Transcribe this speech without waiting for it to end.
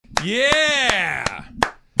Yeah.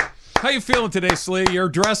 How you feeling today, Slee? You're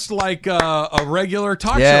dressed like a regular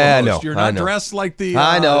talk show host. I know. You're not dressed like the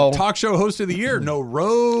talk show host of the year. No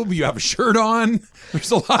robe. You have a shirt on.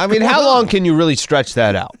 There's a lot. I mean, how long can you really stretch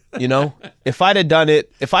that out? You know, if I'd have done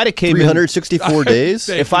it, if I'd have came 364 days.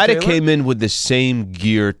 If I'd have came in with the same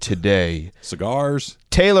gear today, cigars,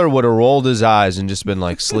 Taylor would have rolled his eyes and just been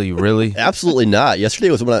like, "Slee, really?" Absolutely not. Yesterday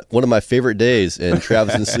was one of my favorite days in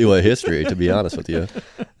Travis and Sliwa history. To be honest with you,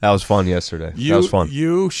 that was fun yesterday. That was fun.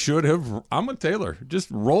 You should have. I'm with Taylor. Just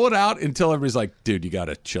roll it out until everybody's like, "Dude, you got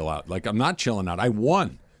to chill out." Like, I'm not chilling out. I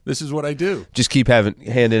won. This is what I do. Just keep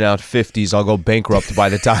handing out 50s. I'll go bankrupt by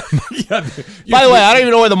the time. By the way, I don't even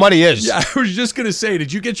know where the money is. Yeah, I was just gonna say,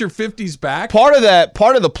 did you get your 50s back? Part of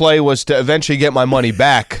the play was to eventually get my money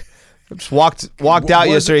back. I just walked out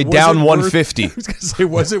yesterday down 150. I was gonna say,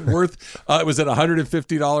 was it worth? Was it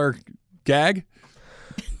 $150 gag?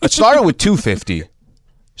 It started with $250.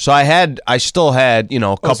 So I still had,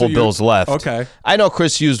 a couple bills left. Okay. I know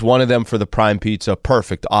Chris used one of them for the prime pizza.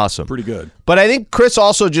 Perfect. Awesome. Pretty good. But I think Chris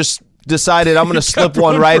also just decided I'm going to slip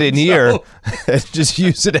one right in here and just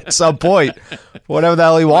use it at some point. Whatever the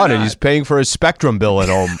hell he wanted. He's paying for his Spectrum bill at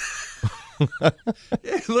home.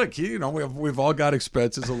 Yeah, look, we've all got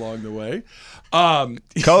expenses along the way.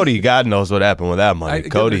 Cody, God knows what happened with that money.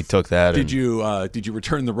 Cody took that. Did you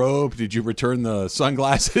return the robe? Did you return the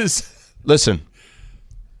sunglasses? Listen.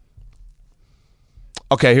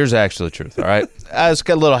 Okay, here's actually the truth, all right? I was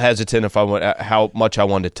a little hesitant how much I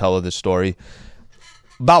wanted to tell her this story.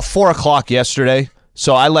 About 4 o'clock yesterday,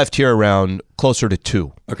 so I left here around closer to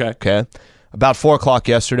 2. Okay? About 4 o'clock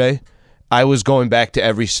yesterday, I was going back to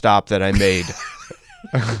every stop that I made.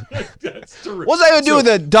 That's terrific. What's that going to do with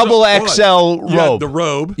a double XL robe? Yeah, the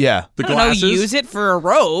robe. Yeah. The I don't glasses. know, use it for a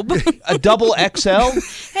robe. A double XL?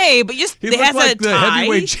 Hey, but He it looked has like a the tie.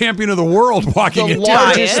 heavyweight champion of the world walking The into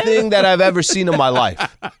largest thing that I've ever seen in my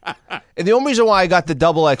life. And the only reason why I got the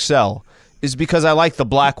double XL is because I like the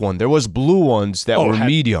black one. There was blue ones that were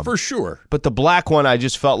medium. For sure. But the black one I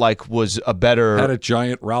just felt like was a better... Had a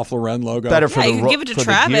giant Ralph Lauren logo. Better for you can give it to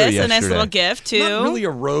Travis, a nice little gift, too. Not really a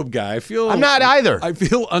robe guy. I'm not either. I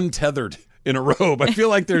feel untethered in a robe. I feel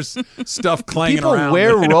like there's stuff clanging People around.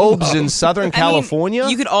 wear robes in Southern California?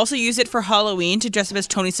 You could also use it for Halloween to dress up as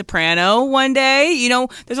Tony Soprano one day.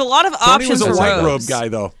 There's a lot of options Tony was for a white robes. robe guy,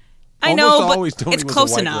 though. I know, Almost but always Tony it's was a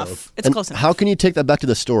close white enough. robe. It's close enough. How can you take that back to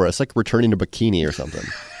the store? It's like returning a bikini or something.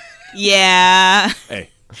 Yeah. Hey,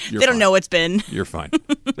 they don't know it's been. You're fine.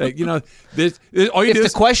 Hey, this all you If did the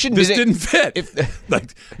is, question this didn't- didn't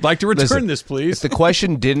fit. like to return Listen, this, please. If the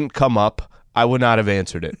question didn't come up, I would not have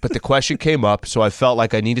answered it. But the question came up, so I felt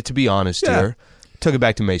like I needed to be honest here. Took it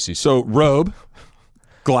back to Macy's. So robe,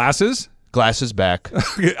 glasses, back.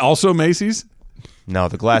 also Macy's. No,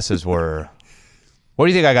 the glasses were... Where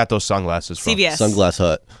do you think I got those sunglasses from? CVS. Sunglass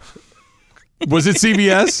Hut. Was it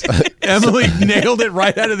CVS? Emily nailed it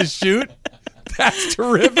right out of the chute. That's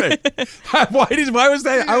terrific. Why was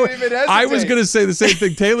that? I was going to say the same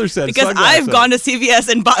thing Taylor said. Because I've gone to CVS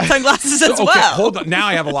and bought sunglasses as okay, well. Hold on. Now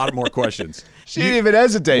I have a lot more questions. She didn't even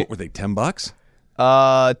hesitate. What, were they $10?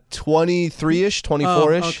 23-ish,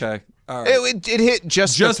 24-ish. Okay. All right. It hit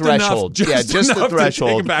just the threshold. Enough, just the enough threshold.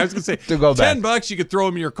 To take it back. I was going to say, to go back. $10, you could throw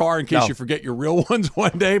them in your car in case you forget your real ones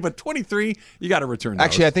one day, but 23, you got to return those.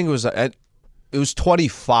 Actually, I think it was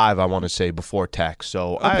 25, I want to say, before tax.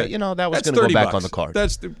 So, okay. that was going to go back on the card.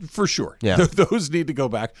 That's for sure. Yeah. Those need to go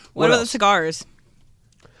back. What about else? the cigars?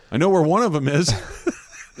 I know where one of them is.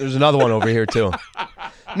 There's another one over here, too.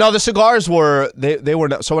 No, the cigars were, they were,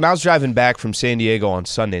 so when I was driving back from San Diego on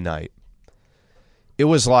Sunday night, it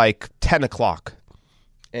was like 10 o'clock.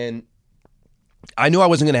 And I knew I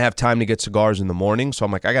wasn't going to have time to get cigars in the morning, so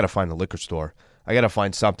I'm like, I got to find a liquor store. I got to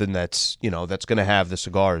find something that's, that's going to have the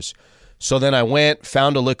cigars. So then I went,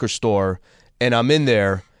 found a liquor store, and I'm in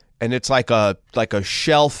there, and it's like a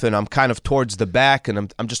shelf, and I'm kind of towards the back,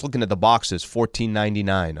 and I'm just looking at the boxes,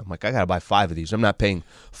 $14.99. I'm like, I got to buy 5 of these. I'm not paying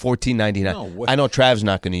 $14.99. No, I know Trav's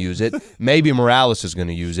not going to use it. Maybe Morales is going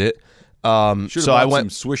to use it. So I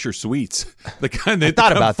went some Swisher Sweets, the kind that thought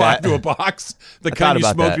come about 5 that. to a box, the I kind you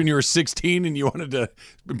thought smoked about when you were 16 and you wanted to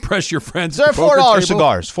impress your friends. They're at the poker $4 table.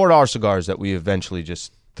 cigars. $4 cigars that we eventually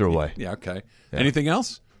just threw away. Yeah, okay. Anything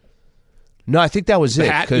else? No, I think that was it.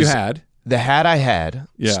 The hat you had. The hat I had,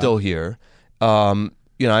 Yeah. still here.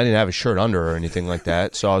 I didn't have a shirt under or anything like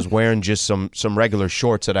that, so I was wearing just some regular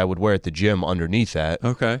shorts that I would wear at the gym underneath that.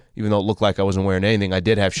 Okay. Even though it looked like I wasn't wearing anything, I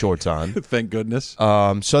did have shorts on. Thank goodness.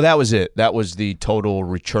 So that was it. That was the total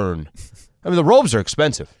return. I mean, the robes are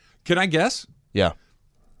expensive. Can I guess? Yeah.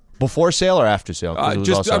 Before sale or after sale? 'Cause it was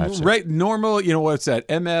Just also after sale. right, normal. You know what's that?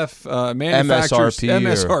 Manufacturers MSRP or-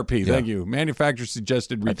 MSRP. Thank yeah. you. Manufacturer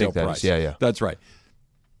suggested retail that price. is, yeah. That's right.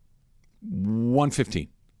 115.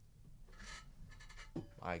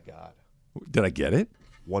 My God. Did I get it?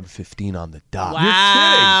 115 on the dot.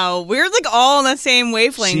 Wow, we're like all on the same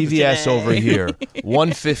wavelength. CVS today. over here.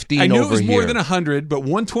 115 I knew over it was more here. than 100, but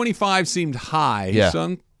 125 seemed high. Yeah.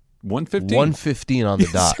 So 115. 115 on the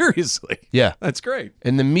dot. Seriously. Yeah. That's great.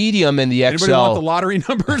 And the medium and the Anybody want the XL. lottery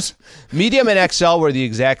numbers? Medium and XL were the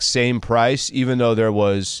exact same price, even though there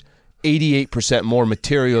was 88% more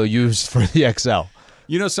material used for the XL.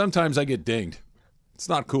 You know, sometimes I get dinged. It's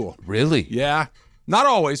not cool. Really? Yeah. Not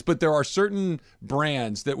always, but there are certain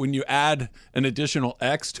brands that when you add an additional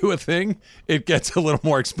X to a thing, it gets a little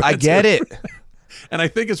more expensive. I get it. And I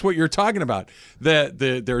think it's what you're talking about.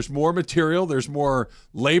 There's more material, there's more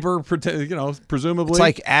labor, presumably. It's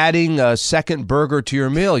like adding a second burger to your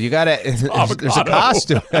meal. You got to, there's a avocado. cost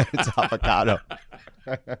to it. It's avocado.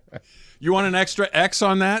 You want an extra X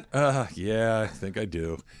on that? Yeah, I think I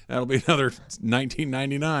do. That'll be another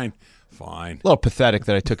 $19.99. Fine. A little pathetic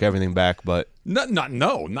that I took everything back, but Not if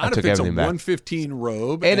took it's a everything back. 115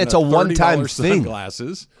 robe And it's a one-time $30 thing.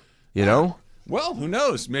 Sunglasses. you know, Well, who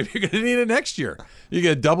knows? Maybe you're going to need it next year. You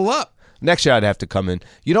get double up. next year I'd have to come in.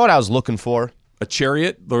 You know what I was looking for? A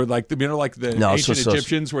chariot, or like the No, ancient so-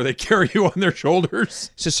 Egyptians, where they carry you on their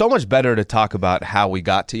shoulders. It's just so much better to talk about how we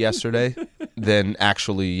got to yesterday than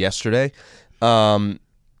actually yesterday.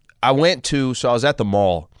 I was at the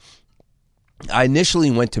mall. I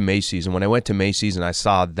initially went to Macy's, and when I went to Macy's and I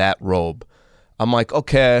saw that robe, I'm like,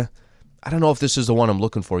 okay, I don't know if this is the one I'm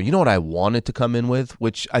looking for. You know what I wanted to come in with,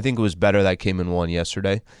 which I think it was better that I came in one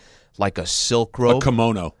yesterday? Like a silk robe. A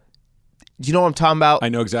kimono. Do you know what I'm talking about? I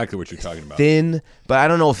know exactly what you're talking about. Thin, but I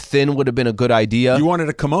don't know if thin would have been a good idea. You wanted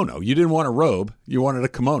a kimono. You didn't want a robe. You wanted a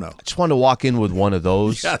kimono. I just wanted to walk in with one of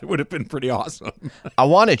those. Yeah, it would have been pretty awesome. I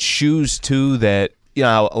wanted shoes too that, you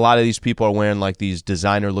know, a lot of these people are wearing like these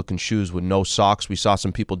designer looking shoes with no socks. We saw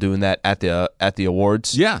some people doing that at the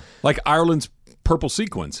awards. Yeah, like Ireland's purple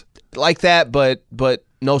sequins. Like that, but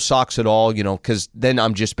no socks at all, you know, because then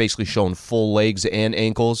I'm just basically showing full legs and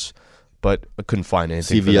ankles, but I couldn't find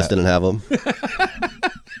anything. CVS didn't have them.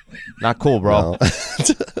 Not cool, bro. No.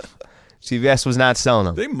 CVS was not selling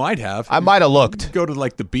them. They might have. I might have looked. Go to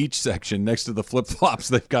like the beach section next to the flip flops.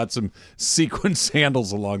 They've got some sequin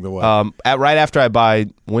sandals along the way. Right after I buy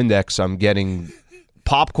Windex, I'm getting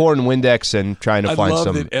popcorn, Windex, and trying to I find love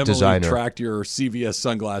some that Emily designer. tracked your CVS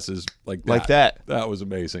sunglasses like that. Like that. That was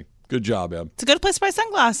amazing. Good job, Em. It's a good place to buy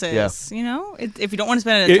sunglasses. Yeah. You know, if you don't want to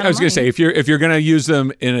spend a ton I was of going to say money. if you're going to use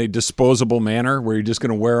them in a disposable manner where you're just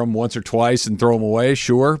going to wear them once or twice and throw them away,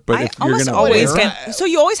 sure. But I if you're almost going to always wear 'em, get. So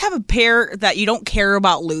you always have a pair that you don't care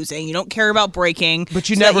about losing. You don't care about breaking. But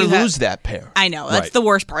you so that never have- lose that pair. I know that's Right. the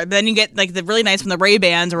worst part. But then you get like the really nice from the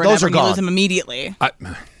Ray-Bans or whatever, Those are and you lose gone. them immediately.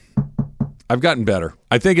 I've gotten better.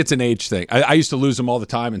 I think it's an age thing. I used to lose them all the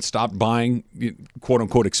time and stopped buying quote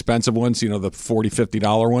unquote expensive ones, you know, the $40,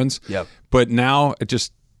 $50 ones. Yep. But now I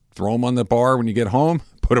just throw them on the bar when you get home,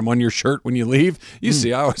 put them on your shirt when you leave. You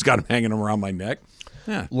see, I always got them hanging around my neck.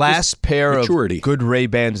 Yeah. Last pair maturity. of good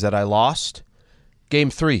Ray-Bans that I lost, Game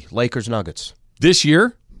 3, Lakers-Nuggets. This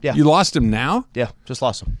year? Yeah. You lost them now? Yeah, just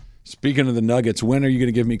lost them. Speaking of the Nuggets, when are you going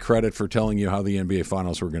to give me credit for telling you how the NBA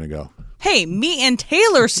Finals were going to go? Hey, me and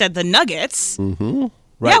Taylor said the Nuggets. Right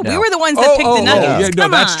yeah, we now. were the ones that picked the Nuggets. Yeah, no,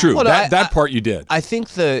 Come that's on. true. Well, That part you did. I think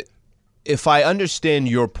if I understand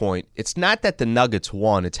your point, it's not that the Nuggets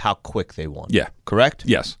won, it's how quick they won. Yeah. Correct?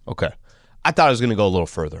 Yes. Okay. I thought I was going to go a little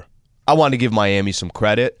further. I wanted to give Miami some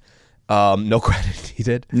credit. No credit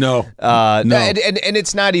needed. No. No. And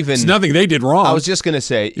it's not even. It's nothing they did wrong. I was just going to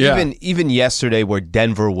say, Yeah. even yesterday where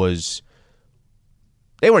Denver was.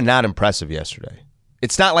 They were not impressive yesterday.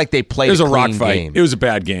 It's not like they played It was a rock clean fight. game. It was a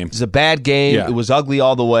bad game. It was a bad game. Yeah. It was ugly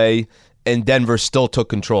all the way, and Denver still took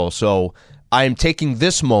control. So I am taking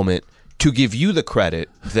this moment to give you the credit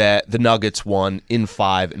that the Nuggets won in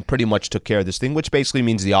 5 and pretty much took care of this thing, which basically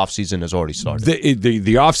means the offseason has already started.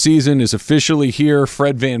 The offseason is officially here.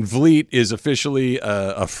 Fred VanVleet is officially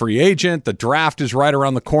a free agent. The draft is right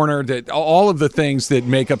around the corner. All of the things that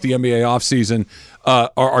make up the NBA offseason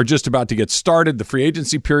are just about to get started. The free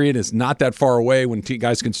agency period is not that far away when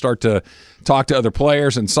guys can start to talk to other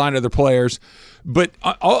players and sign other players. But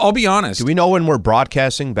I'll be honest. Do we know when we're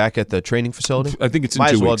broadcasting back at the training facility? I think it's in Might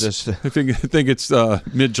 2 as well weeks. just. I think it's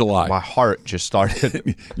mid-July. My heart just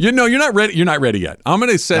started. You're not ready. You're not ready yet. I'm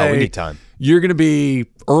going to say No, we need time. You're going to be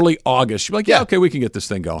early August. You're like, yeah, Yeah. okay, we can get this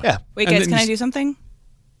thing going. Yeah. Wait, And guys, then can you I do something?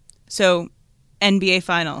 So, NBA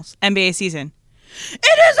Finals, NBA season.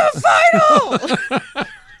 It is a final.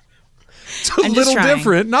 a little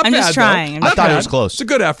different. Not I'm bad, just trying. though. I thought it was close. It's a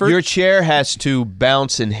good effort. Your chair has to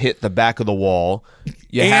bounce and hit the back of the wall.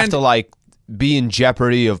 You have And- to, like, be in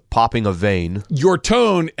jeopardy of popping a vein. Your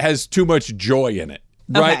tone has too much joy in it.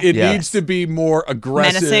 Right? Okay. It Yeah. needs to be more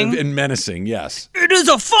aggressive Menacing? and menacing, yes. It is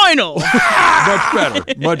a final. Much better.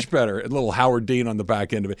 Much better. A little Howard Dean on the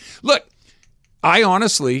back end of it. Look, I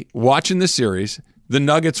honestly, watching this series, the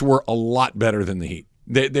Nuggets were a lot better than the Heat.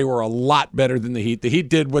 They were a lot better than the Heat. The Heat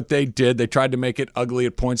did what they did. They tried to make it ugly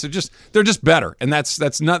at points. They're just better, and that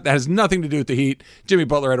has nothing to do with the Heat. Jimmy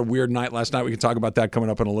Butler had a weird night last night. We can talk about that coming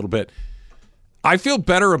up in a little bit. I feel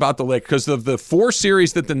better about the Lakers because of the 4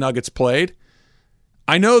 series that the Nuggets played.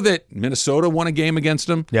 I know that Minnesota won a game against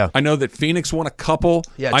them. Yeah. I know that Phoenix won a couple.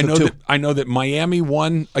 Yeah, I know two. that Miami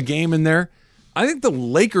won a game in there. I think the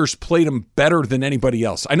Lakers played them better than anybody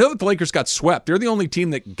else. I know that the Lakers got swept. They're the only team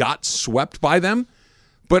that got swept by them.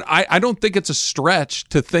 But I don't think it's a stretch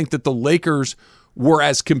to think that the Lakers were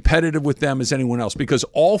as competitive with them as anyone else because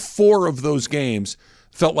all 4 of those games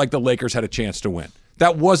felt like the Lakers had a chance to win.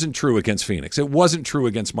 That wasn't true against Phoenix. It wasn't true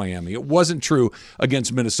against Miami. It wasn't true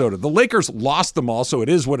against Minnesota. The Lakers lost them all, so it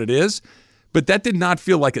is what it is. But that did not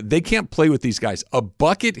feel like it. They can't play with these guys. A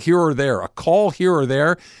bucket here or there, a call here or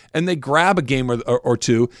there, and they grab a game or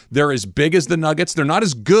two. They're as big as the Nuggets. They're not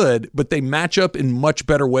as good, but they match up in much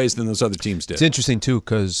better ways than those other teams did. It's interesting, too,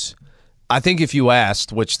 because I think if you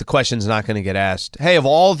asked, which the question's not going to get asked, hey, of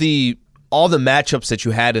all the matchups that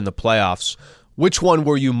you had in the playoffs, which one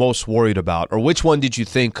were you most worried about? Or which one did you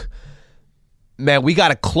think, man, we got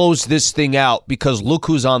to close this thing out because look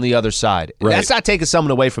who's on the other side? And Right. that's not taking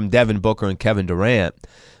someone away from Devin Booker and Kevin Durant,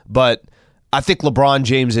 but I think LeBron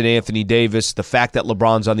James and Anthony Davis, the fact that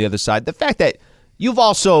LeBron's on the other side, the fact that you've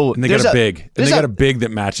also... And they got a big. And they got a big that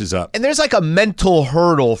matches up. And there's like a mental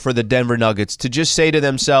hurdle for the Denver Nuggets to just say to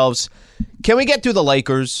themselves, can we get through the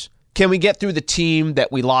Lakers? Can we get through the team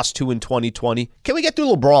that we lost to in 2020? Can we get through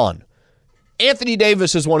LeBron? Anthony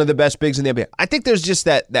Davis is one of the best bigs in the NBA. I think there's just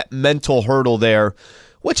that mental hurdle there,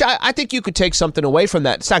 which I think you could take something away from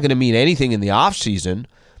that. It's not going to mean anything in the offseason.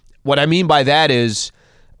 What I mean by that is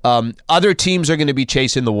other teams are going to be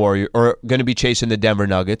chasing the Warriors or going to be chasing the Denver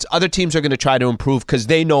Nuggets. Other teams are going to try to improve because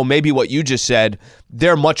they know maybe what you just said,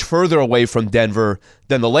 they're much further away from Denver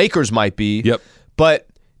than the Lakers might be. Yep. But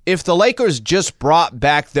if the Lakers just brought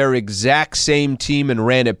back their exact same team and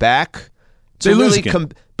ran it back, They lose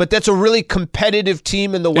again. but that's a really competitive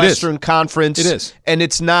team in the Western Conference. It is. And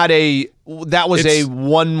it's not that was a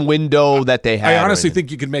one window that they had. I honestly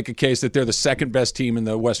think you could make a case that they're the second best team in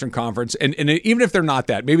the Western Conference, and even if they're not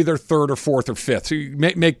that, maybe they're third or fourth or fifth. So you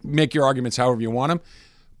make your arguments however you want them,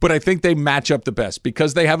 but I think they match up the best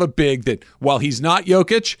because they have a big that while he's not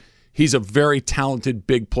Jokic, he's a very talented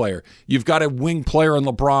big player. You've got a wing player in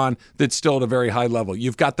LeBron that's still at a very high level.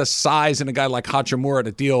 You've got the size in a guy like Hachimura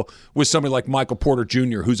to deal with somebody like Michael Porter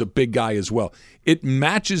Jr., who's a big guy as well. It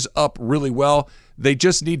matches up really well. They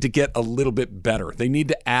just need to get a little bit better. They need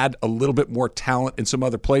to add a little bit more talent in some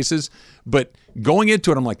other places. But going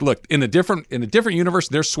into it, I'm like, look, in a different universe,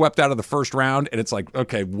 they're swept out of the first round, and it's like,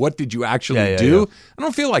 okay, what did you actually do? Yeah. I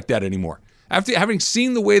don't feel like that anymore. After having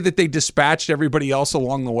seen the way that they dispatched everybody else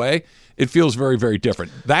along the way, it feels very, very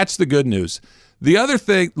different. That's the good news. The other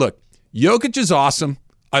thing, look, Jokic is awesome.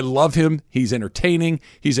 I love him. He's entertaining.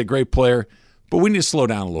 He's a great player. But we need to slow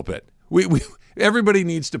down a little bit. Everybody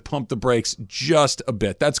needs to pump the brakes just a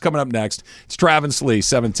bit. That's coming up next. It's Travis Lee,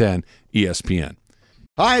 710 ESPN.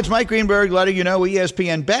 Hi, it's Mike Greenberg letting you know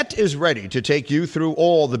ESPN Bet is ready to take you through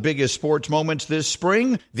all the biggest sports moments this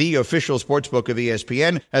spring. The official sportsbook of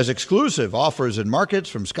ESPN has exclusive offers and markets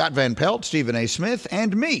from Scott Van Pelt, Stephen A. Smith,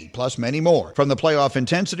 and me, plus many more. From the playoff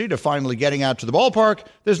intensity to finally getting out to the ballpark,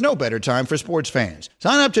 there's no better time for sports fans.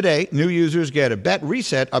 Sign up today. New users get a bet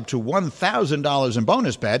reset up to $1,000 in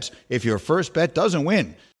bonus bets if your first bet doesn't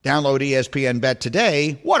win. Download ESPN Bet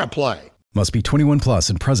today. What a play. Must be 21 plus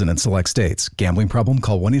and present in select states. Gambling problem?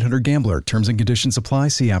 Call 1-800-GAMBLER. Terms and conditions apply.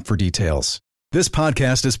 See app for details. This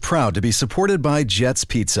podcast is proud to be supported by Jets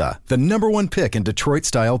Pizza, the #1 pick in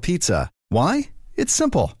Detroit-style pizza. Why? It's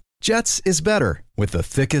simple. Jets is better. With the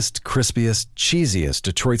thickest, crispiest, cheesiest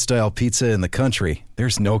Detroit-style pizza in the country,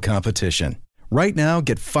 there's no competition. Right now,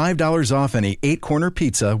 get $5 off any 8-corner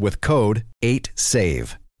pizza with code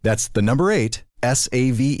 8SAVE. That's the number 8,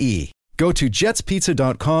 SAVE. Go to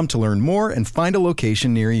jetspizza.com to learn more and find a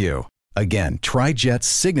location near you. Again, try Jet's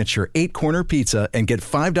signature 8-corner pizza and get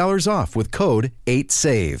 $5 off with code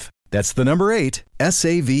 8SAVE. That's the number 8,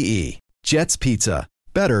 SAVE. Jet's Pizza.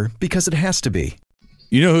 Better because it has to be.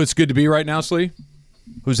 You know who it's good to be right now, Slee?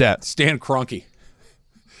 Who's that? Stan Kroenke.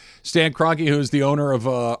 Stan Kroenke, who is the owner of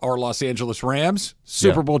our Los Angeles Rams,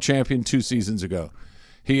 Super Bowl champion 2 seasons ago.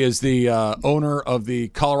 He is the owner of the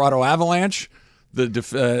Colorado Avalanche, the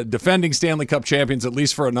defending Stanley Cup champions, at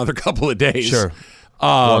least for another couple of days. Sure.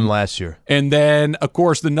 Won last year. And then, of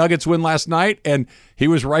course, the Nuggets win last night, and he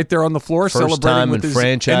was right there on the floor First celebrating time with in his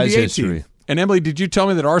franchise NBA history. team. And Emily, did you tell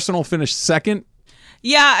me that Arsenal finished second?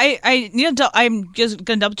 Yeah, I'm just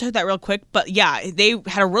gonna double check that real quick. But yeah, they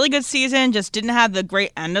had a really good season. Just didn't have the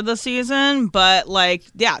great end of the season. But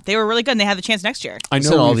they were really good, and they have the chance next year. I It's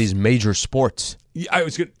know in all these major sports. I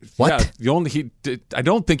was good. What? Yeah, I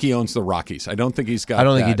don't think he owns the Rockies. I don't think he's got. I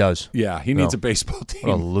don't think he that. does. Yeah, he needs a baseball team.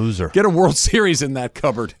 What a loser. Get a World Series in that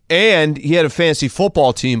cupboard. And he had a fancy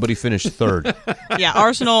football team, but he finished third. Yeah,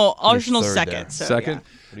 Arsenal's third second. there. So, Second. yeah.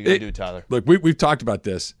 What are you going to do, Tyler? Look, we've talked about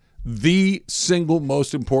this. The single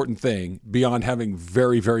most important thing beyond having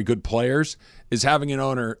very, very good players is having an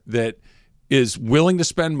owner that is willing to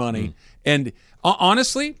spend money and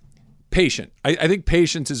honestly, patient. I think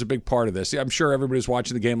patience is a big part of this. I'm sure everybody was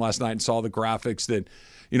watching the game last night and saw the graphics that,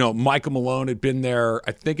 Michael Malone had been there,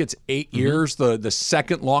 I think it's 8 years, the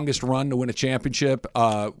second longest run to win a championship.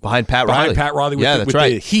 Behind Pat Riley. Pat Riley with, that's with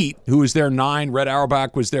right. the Heat, who was there 9. Red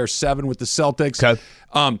Auerbach was there 7 with the Celtics. Okay.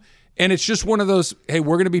 And it's just one of those, hey,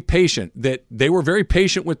 we're going to be patient. That they were very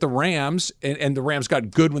patient with the Rams, and the Rams got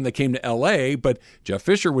good when they came to L.A., but Jeff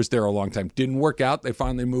Fisher was there a long time. Didn't work out. They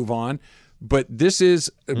finally move on. But this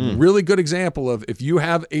is a really good example of if you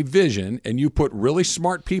have a vision and you put really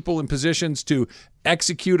smart people in positions to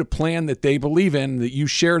execute a plan that they believe in, that you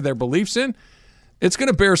share their beliefs in, it's going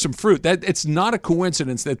to bear some fruit. That it's not a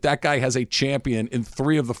coincidence that guy has a champion in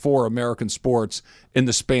 3 of the 4 American sports in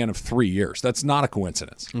the span of 3 years. That's not a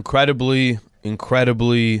coincidence. Incredibly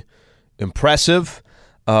impressive.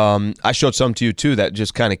 I showed some to you, too, that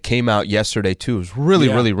just kind of came out yesterday, too. It was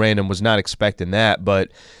really random. Was not expecting that.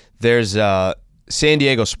 But there's San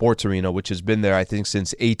Diego Sports Arena, which has been there, I think,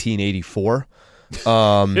 since 1884.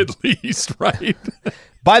 At least, right?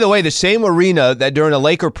 By the way, the same arena that during a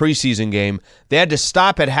Laker preseason game, they had to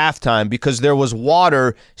stop at halftime because there was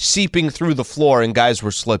water seeping through the floor and guys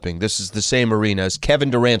were slipping. This is the same arena as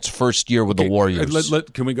Kevin Durant's first year with the Warriors.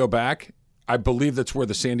 Can we go back? I believe that's where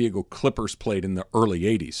the San Diego Clippers played in the early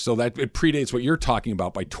 80s. So that it predates what you're talking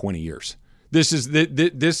about by 20 years. This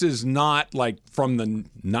is not like from the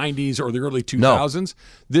 90s or the early 2000s. No.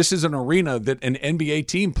 This is an arena that an NBA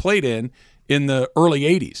team played in the early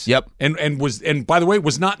 80s. Yep. And by the way,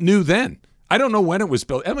 was not new then. I don't know when it was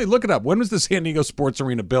built. Emily, look it up. When was the San Diego Sports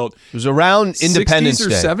Arena built? It was around Independence 60s or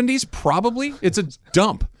Day. 70s, probably. It's a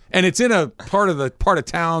dump. And it's in a part of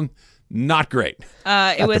town not great.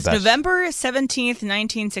 It was November 17th,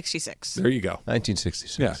 1966. There you go.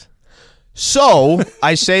 1966. Yeah. So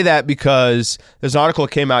I say that because there's an article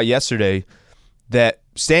that came out yesterday that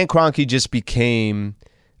Stan Kroenke just became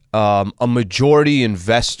a majority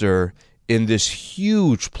investor in this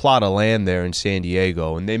huge plot of land there in San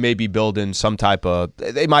Diego, and they may be building some type of.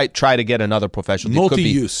 They might try to get another professional team.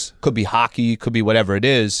 Multi-use. Could be hockey, could be whatever it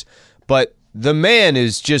is, but the man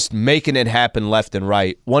is just making it happen left and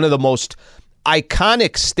right. One of the most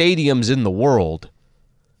iconic stadiums in the world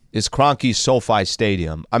is Kroenke's SoFi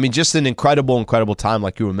Stadium. I mean, just an incredible time,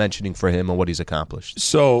 like you were mentioning, for him and what he's accomplished.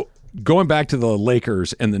 So going back to the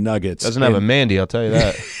Lakers and the Nuggets. Doesn't have a Mandy, I'll tell you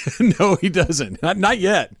that. No, he doesn't. Not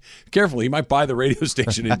yet. Careful, he might buy the radio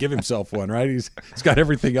station and give himself one, right? He's got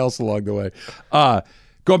everything else along the way.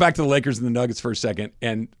 Going back to the Lakers and the Nuggets for a second,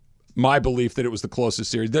 and my belief that it was the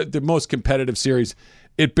closest series, the most competitive series,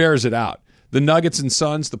 it bears it out. The Nuggets and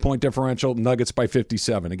Suns, the point differential, Nuggets by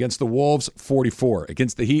 57. Against the Wolves, 44.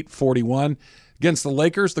 Against the Heat, 41. Against the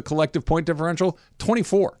Lakers, the collective point differential,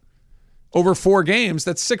 24. Over 4 games,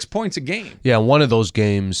 that's 6 points a game. Yeah, one of those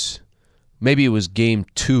games, maybe it was game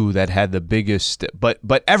 2 that had the biggest, but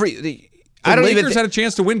every... The Lakers had a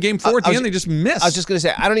chance to win game 4 at the end. They just missed. I was just going to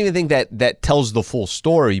say, I don't even think that tells the full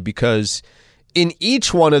story because in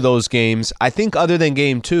each one of those games, I think other than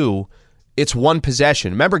game 2, it's one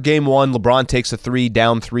possession. Remember game 1, LeBron takes a 3,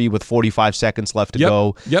 down 3 with 45 seconds left to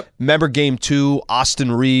go. Yep. Remember game 2,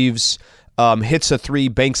 Austin Reeves hits a 3,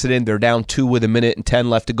 banks it in. They're down 2 with 1:10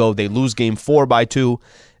 left to go. They lose game 4 by 2.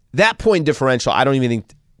 That point differential, I don't even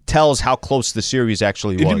think tells how close the series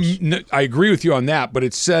actually was. I agree with you on that, but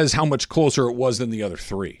it says how much closer it was than the other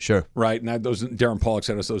 3. Sure. Right? And those Darren Pollock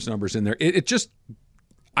sent us those numbers in there. It just...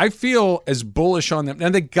 I feel as bullish on them.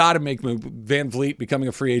 And they got to make move. Van Vliet becoming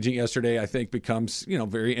a free agent yesterday, I think, becomes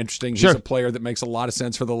very interesting. Sure. He's a player that makes a lot of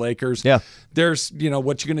sense for the Lakers. Yeah. There's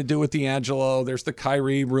what you're going to do with D'Angelo. There's the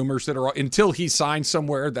Kyrie rumors that are until he signs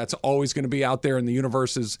somewhere. That's always going to be out there in the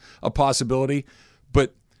universe as a possibility.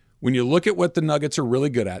 But When you look at what the Nuggets are really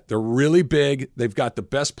good at, they're really big. They've got the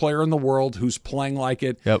best player in the world who's playing like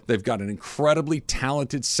it. Yep. They've got an incredibly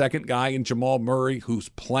talented second guy in Jamal Murray who's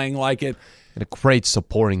playing like it. And a great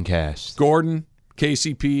supporting cast. Gordon,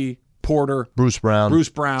 KCP, Porter, Bruce Brown.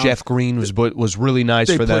 Jeff Green was really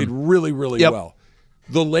nice for them. They played really, really well.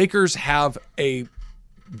 The Lakers have a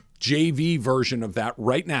JV version of that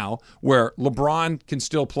right now where LeBron can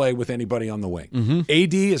still play with anybody on the wing.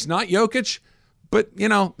 AD is not Jokic, but,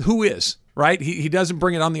 who is, right? He doesn't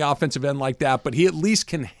bring it on the offensive end like that, but he at least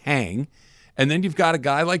can hang. And then you've got a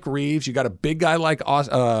guy like Reeves. You got a big guy like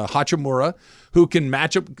Hachimura who can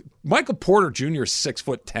match up. Michael Porter Jr. is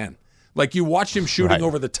 6'10". Like, you watched him shooting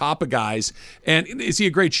over the top of guys. And is he a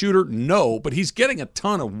great shooter? No, but he's getting a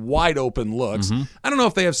ton of wide open looks. I don't know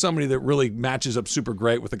if they have somebody that really matches up super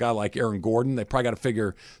great with a guy like Aaron Gordon. They probably got to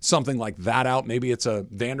figure something like that out. Maybe it's a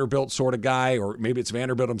Vanderbilt sort of guy, or maybe it's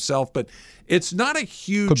Vanderbilt himself. But it's not a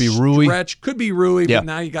huge stretch. Could be Rui, but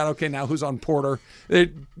now you got, now who's on Porter?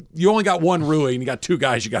 You only got one Rui, and you got two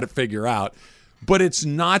guys you got to figure out. But it's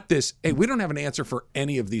not this, hey, we don't have an answer for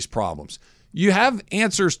any of these problems. You have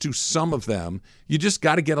answers to some of them. You just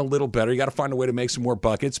got to get a little better. You got to find a way to make some more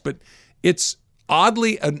buckets. But it's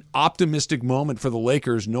oddly an optimistic moment for the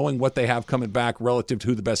Lakers, knowing what they have coming back relative to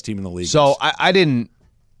who the best team in the league is. So I didn't,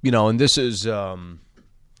 and this is,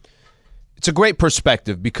 it's a great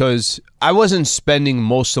perspective because I wasn't spending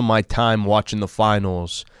most of my time watching the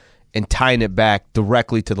finals and tying it back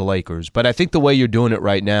directly to the Lakers. But I think the way you're doing it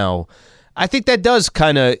right now, I think that does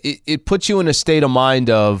kind of, it puts you in a state of mind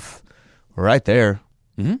of, right there.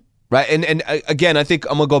 Right? And again, I think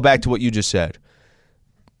I'm going to go back to what you just said.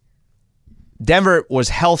 Denver was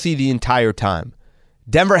healthy the entire time.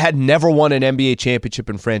 Denver had never won an NBA championship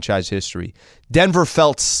in franchise history. Denver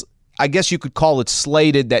felt, I guess you could call it,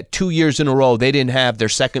 slated that 2 years in a row they didn't have their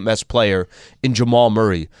second best player in Jamal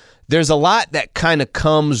Murray. There's a lot that kind of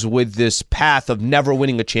comes with this path of never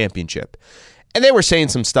winning a championship. And they were saying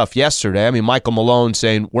some stuff yesterday. I mean, Michael Malone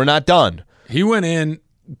saying, we're not done. He went in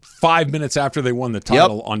 5 minutes after they won the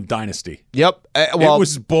title on Dynasty. Yep. It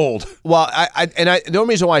was bold. Well, the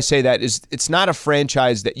only reason why I say that is it's not a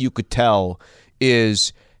franchise that you could tell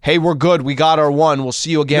is, hey, we're good. We got our one. We'll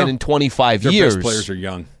see you again in 25 years. Their best players are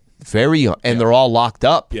young. Very young. And they're all locked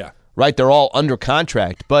up. Yeah. Right? They're all under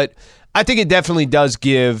contract. But I think it definitely does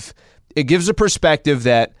gives a perspective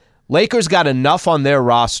that Lakers got enough on their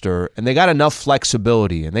roster and they got enough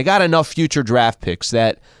flexibility and they got enough future draft picks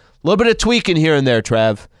that a little bit of tweaking here and there,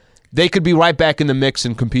 Trav, they could be right back in the mix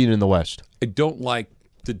and competing in the West. I don't like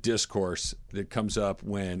the discourse that comes up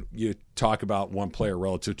when you talk about one player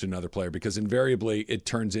relative to another player because invariably it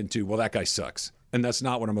turns into, well, that guy sucks. And that's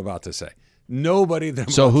not what I'm about to say. Nobody that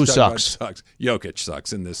I'm So about who to talk sucks? about sucks. Jokic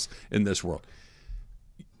sucks in this world.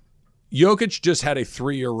 Jokic just had a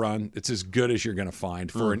 3-year run. It's as good as you're going to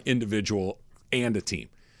find for an individual and a team.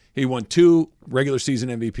 He won 2 regular season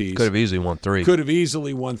MVPs. Could have easily won 3. Could have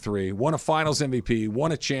easily won 3. Won a finals MVP,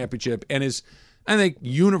 won a championship, and is, I think,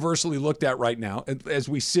 universally looked at right now, as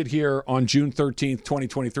we sit here on June 13th,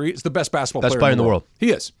 2023, is the best basketball player in the world.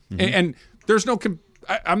 He is. And there's no,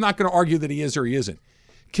 I'm not going to argue that he is or he isn't.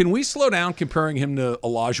 Can we slow down comparing him to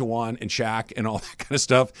Olajuwon and Shaq and all that kind of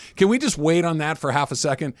stuff? Can we just wait on that for half a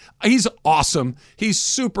second? He's awesome. He's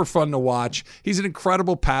super fun to watch. He's an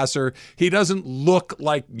incredible passer. He doesn't look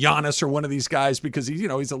like Giannis or one of these guys because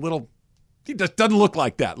he's a little. He just doesn't look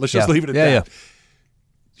like that. Let's just leave it at that. Yeah.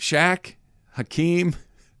 Shaq, Hakeem,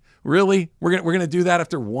 really? We're gonna do that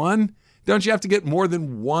after one? Don't you have to get more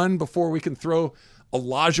than one before we can throw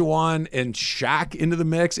Olajuwon and Shaq into the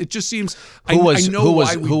mix? It just seems who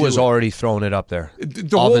was already throwing it up there.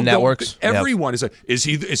 The networks. Everyone is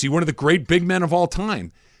he one of the great big men of all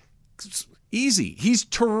time? Easy. He's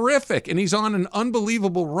terrific, and he's on an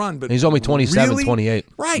unbelievable run. But he's only 27, 28.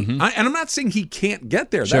 Right. And I'm not saying he can't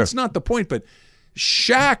get there. Sure. That's not the point. But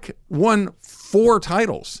Shaq won 4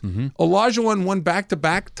 titles. Olajuwon won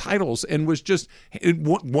back-to-back titles and was just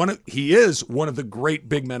he is one of the great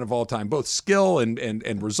big men of all time, both skill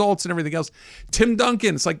and results and everything else. Tim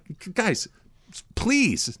Duncan, it's like, guys,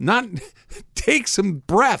 please, not take some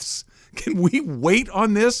breaths. Can we wait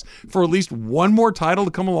on this for at least one more title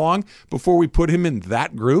to come along before we put him in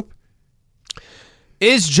that group?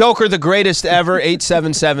 Is Joker the greatest ever?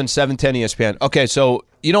 877-710-ESPN. Okay, so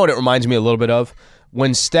you know what it reminds me a little bit of?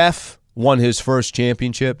 When Steph won his first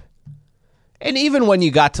championship, and even when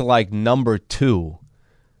you got to like number 2,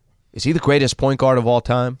 is he the greatest point guard of all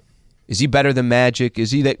time? Is he better than Magic?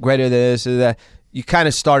 Is he that greater than this or that? You kind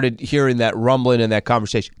of started hearing that rumbling in that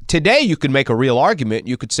conversation. Today, you could make a real argument.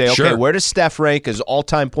 You could say, okay, where does Steph rank as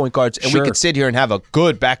all-time point guards? And we could sit here and have a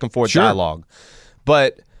good back-and-forth dialogue.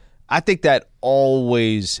 But I think that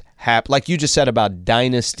always happens. Like you just said about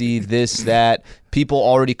dynasty, this, that. People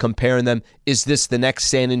already comparing them. Is this the next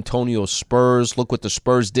San Antonio Spurs? Look what the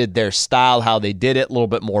Spurs did. Their style, how they did it, a little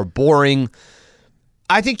bit more boring.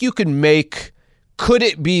 I think you can make, could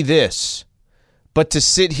it be this? But to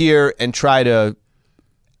sit here and try to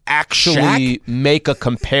actually make a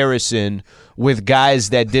comparison with guys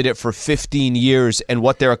that did it for 15 years and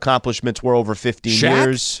what their accomplishments were over 15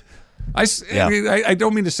 years. I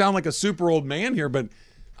don't mean to sound like a super old man here, but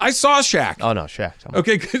I saw Shaq. Oh no, Shaq.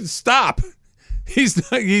 Okay, stop. He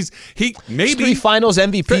maybe 3 finals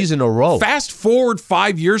MVPs in a row. Fast forward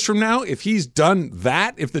 5 years from now, if he's done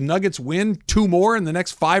that, if the Nuggets win 2 more in the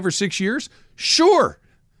next 5 or 6 years, sure.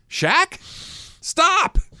 Shaq,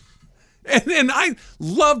 stop. And I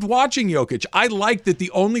loved watching Jokic. I liked that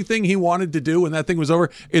the only thing he wanted to do when that thing was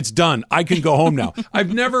over, it's done. I can go home now.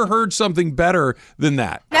 I've never heard something better than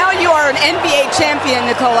that. Now you are an NBA champion,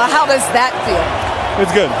 Nikola. How does that feel?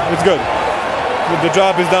 It's good. It's good. The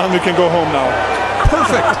job is done. We can go home now.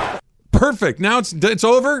 Perfect. Now it's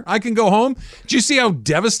over. I can go home. Did you see how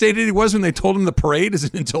devastated he was when they told him the parade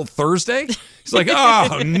isn't until Thursday? He's like,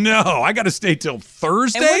 oh, no, I got to stay till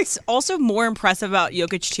Thursday? And what's also more impressive about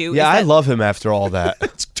Jokic, too, Yeah, is I love him after all that.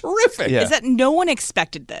 It's terrific. Yeah. is that no one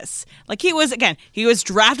expected this. Like, he was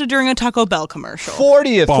drafted during a Taco Bell commercial.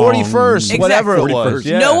 40th, 41st, whatever it 41st. was.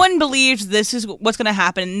 Yeah. No one believed this is what's going to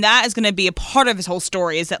happen, and that is going to be a part of his whole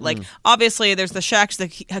story. Is that, like, obviously there's the Shaqs, the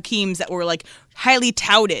Hakeems that were, like, highly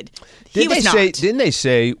touted. He was not. Didn't they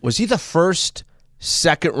say, was he the first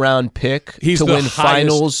second-round pick He's to the win highest,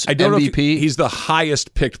 finals I don't know MVP? if he's the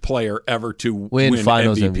highest picked player ever to win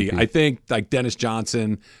finals MVP. MVP. I think like Dennis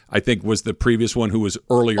Johnson, I think was the previous one who was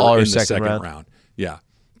earlier Or in the second second round. Yeah.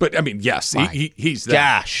 But I mean, yes, he's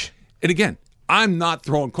that. Gosh. And again, I'm not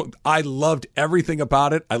throwing. I loved everything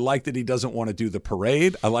about it. I like that he doesn't want to do the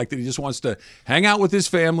parade. I like that he just wants to hang out with his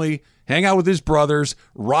family, hang out with his brothers,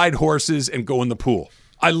 ride horses, and go in the pool.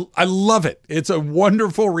 I love it. It's a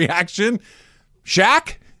wonderful reaction.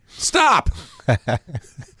 Shaq, stop.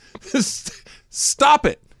 Stop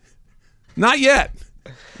it. Not yet.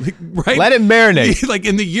 Right? Let it marinate. Like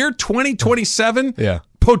in the year 2027, Yeah.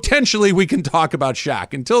 potentially we can talk about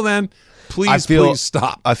Shaq. Until then, please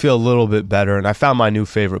stop. I feel a little bit better, and I found my new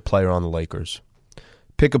favorite player on the Lakers.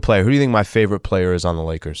 Pick a player. Who do you think my favorite player is on the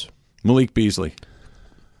Lakers? Malik Beasley.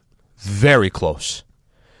 Very close.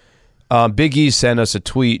 Big E sent us a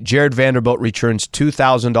tweet. Jared Vanderbilt returns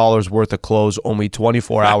 $2,000 worth of clothes only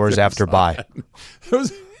 24 hours after buy.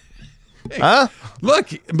 Huh? Look,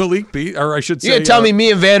 Malik Beasley, or I should say. You gonna tell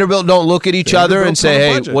me and Vanderbilt don't look at each other and Vanderbilt's on a say,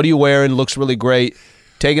 hey, budget. what are you wearing? Looks really great.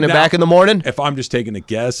 Taking it Now, back in the morning? If I'm just taking a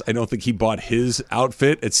guess, I don't think he bought his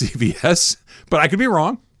outfit at CVS, but I could be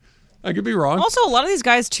wrong. Also, a lot of these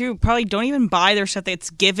guys, too, probably don't even buy their stuff that's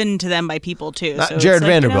given to them by people, too. So it's Jared like,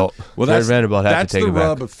 Vanderbilt. Well, Jared Vanderbilt had that's to take the it back.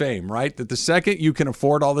 rub of fame, right? That the second you can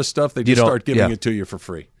afford all this stuff, they You just don't- start giving yeah. it to you for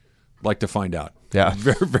free. Like to find out. Yeah.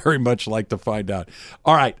 Very, very much like to find out.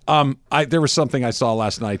 All right. There was something I saw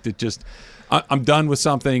last night that just, I'm done with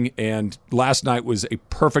something, and last night was a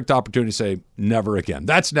perfect opportunity to say never again.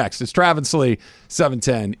 That's next. It's Travis Lee,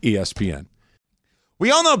 710 ESPN. We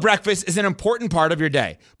all know breakfast is an important part of your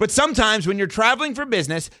day, but sometimes when you're traveling for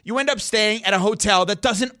business, you end up staying at a hotel that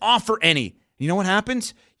doesn't offer any. You know what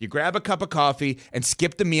happens? You grab a cup of coffee and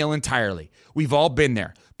skip the meal entirely. We've all been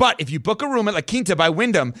there. But if you book a room at La Quinta by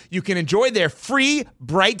Wyndham, you can enjoy their free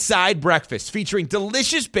Bright Side breakfast featuring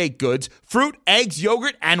delicious baked goods, fruit, eggs,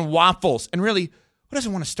 yogurt, and waffles. And really, who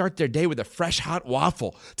doesn't want to start their day with a fresh hot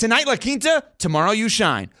waffle? Tonight, La Quinta, tomorrow you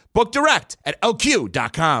shine. Book direct at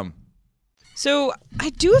lq.com. So I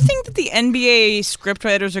do think that the NBA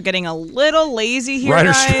scriptwriters are getting a little lazy here,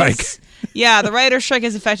 Writer's guys. strike. Yeah, the writer's strike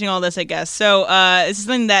is affecting all this, I guess. So this is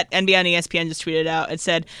something that NBA and ESPN just tweeted out. It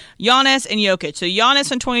said Giannis and Jokic. So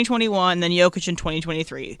Giannis in 2021, then Jokic in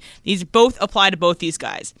 2023. These both apply to both these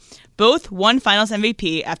guys. Both won Finals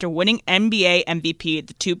MVP after winning NBA MVP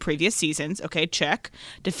the 2 previous seasons. Okay, check.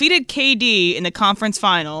 Defeated KD in the conference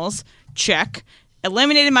finals. Check.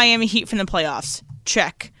 Eliminated Miami Heat from the playoffs.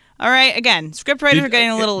 Check. All right, again, scriptwriters are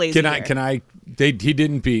getting a little lazy. He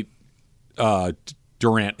didn't beat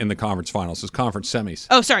Durant in the conference finals. It's conference semis.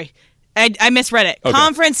 Oh, sorry. I misread it. Okay.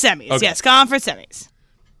 Conference semis. Okay. Yes, conference semis.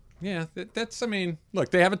 Yeah, that's, I mean,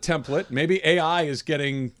 look, they have a template. Maybe AI is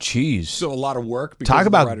getting Jeez. a lot of work because Talk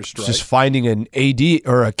of the about writer's strike. just finding an AD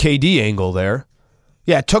or a KD angle there.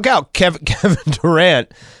 Yeah, it took out Kevin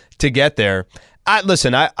Durant to get there. I like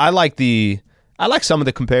some of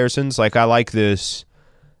the comparisons. Like I like this.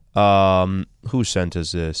 Who sent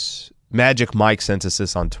us this? Magic Mike sent us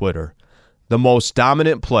this on Twitter. The most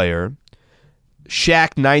dominant player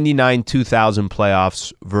Shaq 99-2000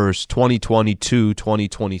 playoffs versus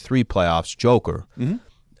 2022-2023 playoffs, Joker. Mm-hmm.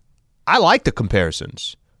 I like the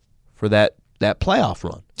comparisons for that playoff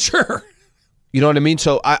run. Sure. You know what I mean?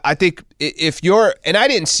 So I think if you're, and I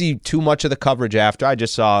didn't see too much of the coverage after. I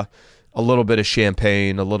just saw a little bit of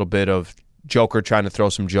champagne, a little bit of Joker trying to throw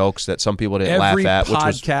some jokes that some people didn't laugh at, which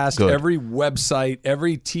was podcast, good. every website,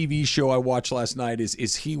 every TV show I watched last night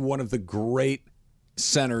is he one of the great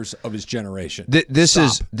centers of his generation. This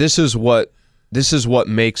is what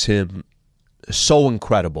makes him so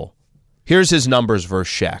incredible. Here's his numbers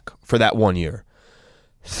versus Shaq for that 1 year.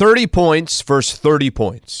 30 points versus 30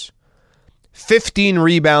 points. 15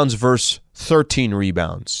 rebounds versus 13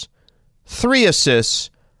 rebounds. 3 assists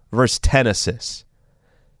versus 10 assists.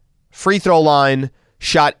 Free throw line,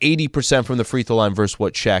 shot 80% from the free throw line versus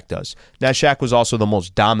what Shaq does. Now, Shaq was also the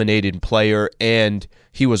most dominated player, and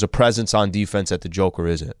he was a presence on defense that the Joker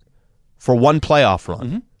isn't. For one playoff run.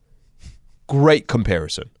 Mm-hmm. Great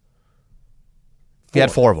comparison. He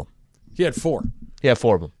had 4 of them. He had 4. He had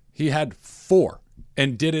 4 of them. He had 4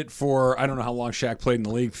 and did it for, I don't know how long Shaq played in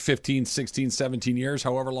the league, 15, 16, 17 years,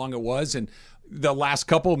 however long it was. And the last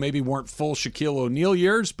couple maybe weren't full Shaquille O'Neal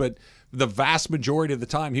years, but the vast majority of the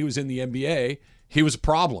time he was in the NBA, he was a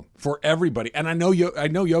problem for everybody. And I know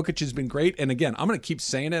Jokic has been great. And again, I'm going to keep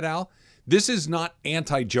saying it, Al. This is not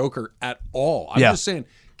anti-Joker at all. I'm just saying,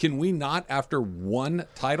 can we not, after one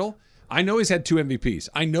title? I know he's had 2 MVPs.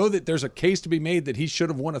 I know that there's a case to be made that he should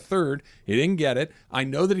have won a third. He didn't get it. I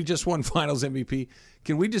know that he just won Finals MVP.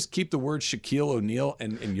 Can we just keep the word Shaquille O'Neal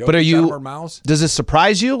and Jokic out of our mouths? Does it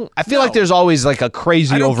surprise you? I feel like there's always like a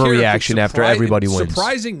crazy overreaction after everybody wins.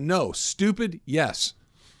 Surprising? No. Stupid? Yes.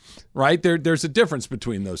 Right? There's a difference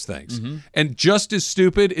between those things. Mm-hmm. And just as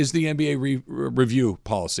stupid is the NBA review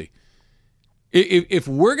policy. If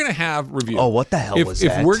we're going to have review. Oh, what the hell was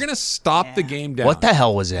that? If we're going to stop the game down. What the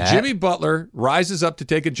hell was that? Jimmy Butler rises up to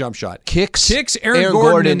take a jump shot. Kicks Aaron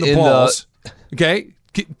Gordon in the balls. Okay?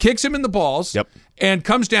 Kicks him in the balls. Yep. And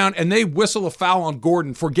comes down, and they whistle a foul on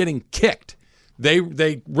Gordon for getting kicked. They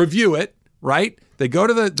review it, right? They go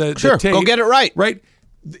to the tape. Go get it right. Right?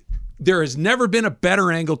 There has never been a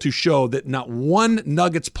better angle to show that not one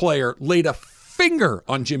Nuggets player laid a finger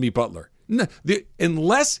on Jimmy Butler.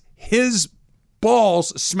 Unless his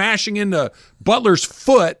balls smashing into Butler's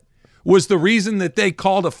foot was the reason that they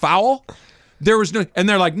called a foul. There was no, and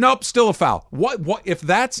they're like, nope, still a foul. What if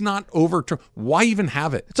that's not overturned? Why even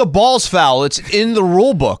have it? It's a balls foul. It's in the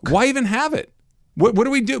rule book. Why even have it? What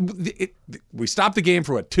do we do? We stop the game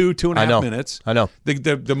for what, 2.5 minutes? I know.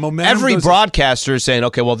 The momentum. Every broadcaster is saying,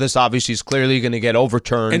 okay, well, this obviously is clearly going to get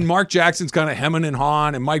overturned. And Mark Jackson's kind of hemming and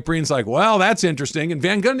hawing, and Mike Breen's like, well, that's interesting. And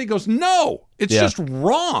Van Gundy goes, no, it's just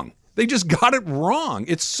wrong. They just got it wrong.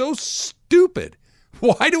 It's so stupid.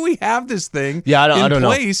 Why do we have this thing I don't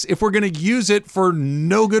place if we're going to use it for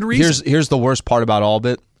no good reason? Here's the worst part about all of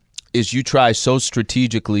it is you try so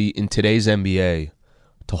strategically in today's NBA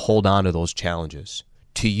to hold on to those challenges,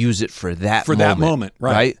 to use it for that moment,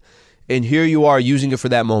 right? And here you are using it for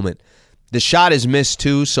that moment. The shot is missed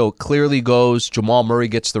too, so it clearly goes. Jamal Murray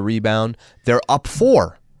gets the rebound. They're up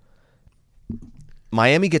 4.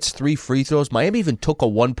 Miami gets 3 free throws. Miami even took a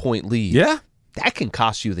 1-point lead. Yeah. That can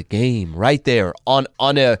cost you the game right there on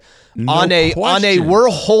a we're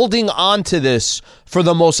holding on to this for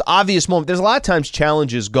the most obvious moment. There's a lot of times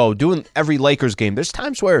challenges go doing every Lakers game. There's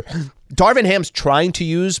times where Darvin Ham's trying to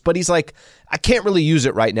use, but he's like, I can't really use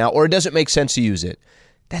it right now, or it doesn't make sense to use it.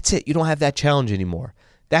 That's it. You don't have that challenge anymore.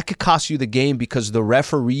 That could cost you the game because the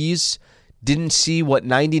referees didn't see what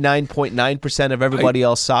 99.9% of everybody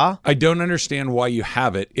else saw. I don't understand why you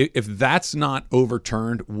have it. If that's not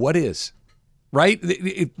overturned, what is? Right?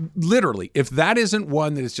 Literally, if that isn't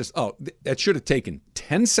one that is just, that should have taken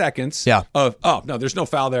 10 seconds of, no, there's no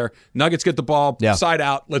foul there. Nuggets get the ball, side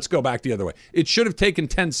out, let's go back the other way. It should have taken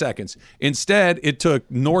 10 seconds. Instead, it took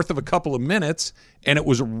north of a couple of minutes, and it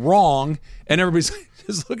was wrong, and everybody's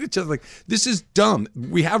just looking at each other like, this is dumb.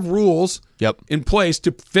 We have rules in place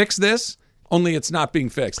to fix this, only it's not being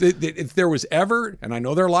fixed. If there was ever, and I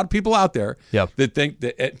know there are a lot of people out there that think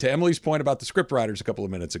that, to Emily's point about the scriptwriters a couple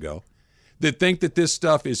of minutes ago, that think that this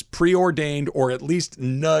stuff is preordained or at least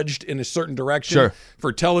nudged in a certain direction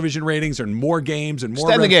for television ratings and more games and more.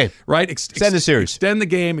 Extend the game. Right? Extend the series. Extend the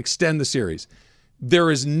game, extend the series. There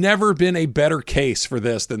has never been a better case for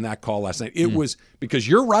this than that call last night. It was, because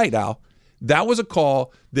you're right, Al, that was a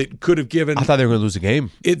call that could have given. I thought they were going to lose the game.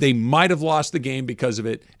 They might have lost the game because of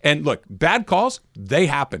it. And look, bad calls, they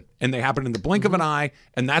happen. And they happen in the blink of an eye,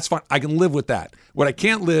 and that's fine. I can live with that. What I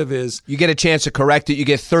can't live is. You get a chance to correct it, you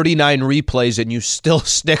get 39 replays, and you still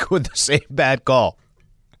stick with the same bad call.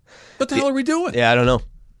 What the hell are we doing? Yeah, I don't know.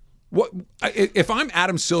 If I'm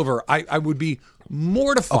Adam Silver, I would be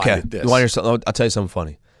mortified at this. You want to hear something? I'll tell you something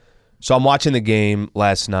funny. So I'm watching the game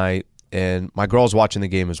last night, and my girl's watching the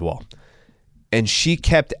game as well. And she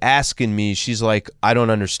kept asking me, she's like, I don't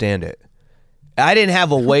understand it. I didn't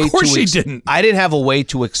have a way Of course she didn't. I didn't have a way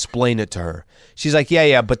to explain it to her. She's like,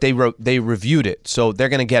 yeah, but they reviewed it, so they're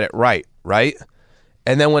going to get it right?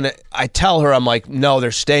 And then when I tell her, I'm like, no,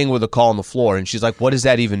 they're staying with the call on the floor. And she's like, what does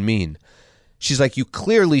that even mean? She's like, you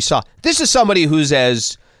clearly saw. This is somebody who's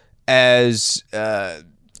as not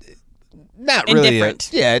really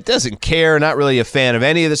indifferent. It doesn't care, not really a fan of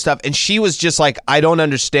any of this stuff. And she was just like, I don't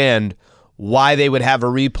understand why they would have a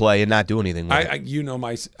replay and not do anything with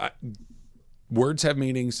it. Words have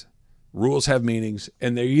meanings, rules have meanings,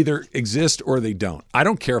 and they either exist or they don't. I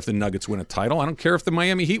don't care if the Nuggets win a title. I don't care if the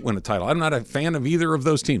Miami Heat win a title. I'm not a fan of either of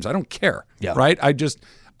those teams. I don't care. Yeah. Right? I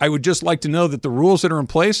would just like to know that the rules that are in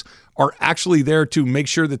place are actually there to make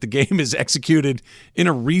sure that the game is executed in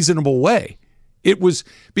a reasonable way. It was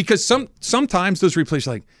because sometimes those replays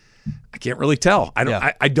are like, I can't really tell.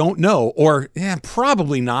 I don't know. Or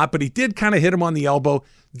probably not, but he did kind of hit him on the elbow.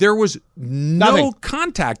 There was no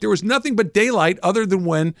contact. There was nothing but daylight other than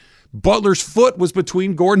when Butler's foot was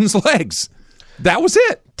between Gordon's legs. That was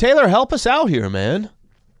it. Taylor, help us out here, man.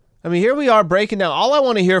 I mean, here we are breaking down. All I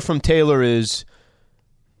want to hear from Taylor is,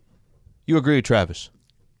 you agree with Travis?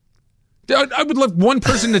 I would love one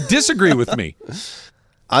person to disagree with me.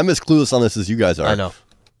 I'm as clueless on this as you guys are. I know.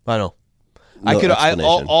 No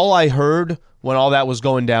All I heard when all that was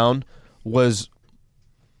going down was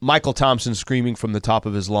Michael Thompson screaming from the top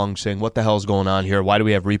of his lungs saying, what the hell is going on here? Why do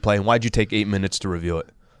we have replay? And why'd you take 8 minutes to review it?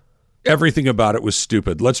 Everything about it was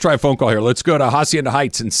stupid. Let's try a phone call here. Let's go to Hacienda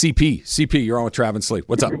Heights and CP. CP, you're on with Trav and Sleep.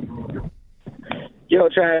 What's up? Yo,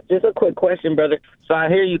 Trav, just a quick question, brother. So I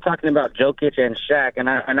hear you talking about Jokic and Shaq, and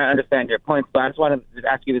I understand your points, but I just wanted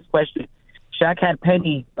to ask you this question. Shaq had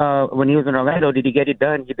Penny when he was in Orlando. Did he get it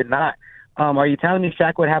done? He did not. Are you telling me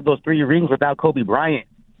Shaq would have those 3 rings without Kobe Bryant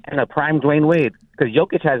and a prime Dwayne Wade? Because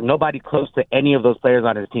Jokic has nobody close to any of those players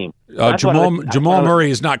on his team. Jamal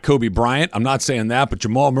Murray is not Kobe Bryant. I'm not saying that, but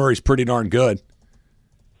Jamal Murray's pretty darn good.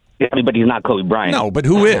 Yeah, but he's not Kobe Bryant. No, but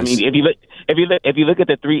who is? I mean, if you look at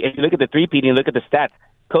the three-peat and you look at the stats,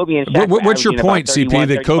 Kobe and Shaq. What's your point, CP?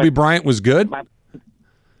 That Kobe Bryant was good?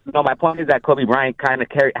 My point is that Kobe Bryant kind of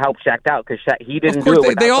helped Shaq out because he didn't do it. Of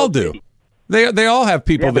course, they all do. They all have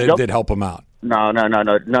people that help them out. No.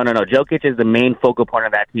 Jokic is the main focal point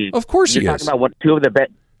of that team. Of course he is. You're talking about two of the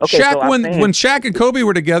best. Okay, Shaq when Shaq and Kobe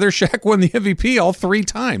were together, Shaq won the MVP all 3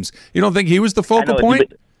 times. You don't think he was the focal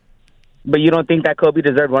point? But you don't think that Kobe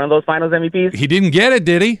deserved one of those Finals MVPs? He didn't get it,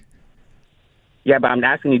 did he? Yeah, but I'm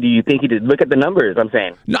asking you, do you think he did? Look at the numbers, I'm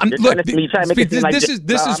saying. No, this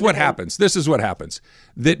is what happens. This is what happens.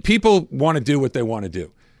 That people want to do what they want to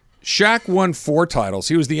do. Shaq won 4 titles.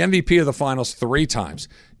 He was the MVP of the Finals 3 times.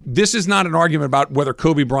 This is not an argument about whether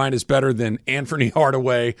Kobe Bryant is better than Anthony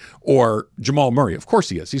Hardaway or Jamal Murray. Of course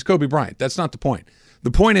he is. He's Kobe Bryant. That's not the point.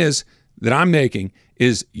 The point is that I'm making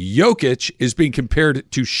is Jokic is being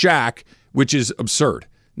compared to Shaq, which is absurd.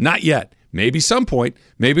 Not yet. Maybe some point.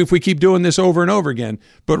 Maybe if we keep doing this over and over again.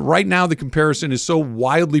 But right now the comparison is so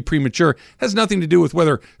wildly premature. It has nothing to do with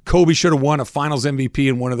whether Kobe should have won a Finals MVP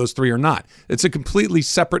in one of those 3 or not. It's a completely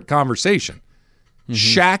separate conversation. Mm-hmm.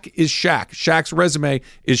 Shaq is Shaq. Shaq's resume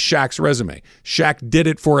is Shaq's resume. Shaq did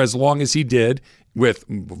it for as long as he did with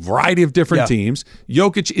a variety of different teams.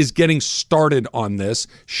 Jokic is getting started on this.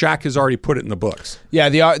 Shaq has already put it in the books. Yeah,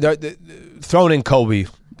 the throwing in Kobe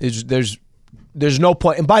is there's no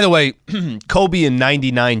point. And by the way, Kobe in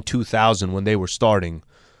 99, 2000, when they were starting,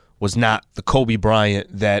 was not the Kobe Bryant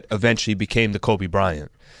that eventually became the Kobe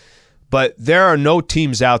Bryant. But there are no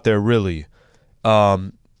teams out there really.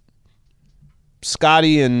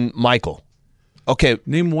 Scottie and Michael. Okay.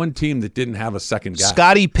 Name one team that didn't have a second guy.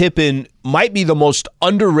 Scottie Pippen might be the most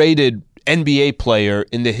underrated NBA player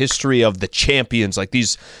in the history of the champions. Like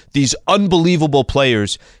these unbelievable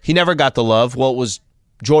players. He never got the love. Well, it was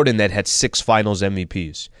Jordan that had 6 Finals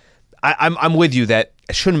MVPs. I'm with you that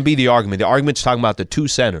it shouldn't be the argument. The argument's talking about the 2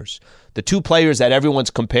 centers. The 2 players that everyone's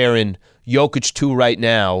comparing Jokic to right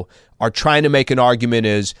now are trying to make an argument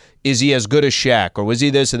is he as good as Shaq or was he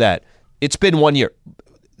this or that? It's been 1 year.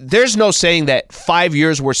 There's no saying that 5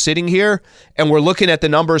 years we're sitting here and we're looking at the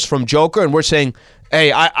numbers from Joker and we're saying,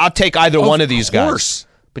 hey, I'll take either one of these guys.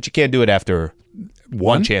 But you can't do it after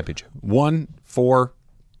one championship. 1 4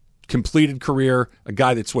 completed career, a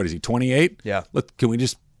guy that's, what is he, 28? Yeah. Can we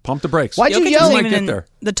just pump the brakes? Why'd you yell? Even in there.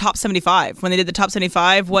 The top 75. When they did the top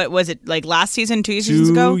 75, what was it, like last season, 2 seasons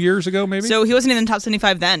ago? 2 years ago, maybe? So he wasn't even in the top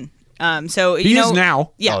 75 then. So he is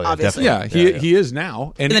now. Yeah, Oh, yeah, obviously. definitely. Yeah, he is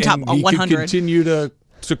now, and In the top and he 100. can continue to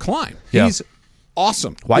climb. Yeah. He's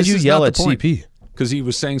awesome. Why'd you yell at CP? Because he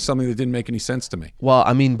was saying something that didn't make any sense to me. Well,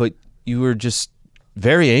 I mean, but you were just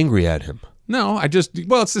very angry at him. No,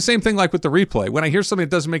 it's the same thing like with the replay. When I hear something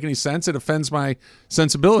that doesn't make any sense, it offends my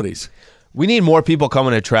sensibilities. We need more people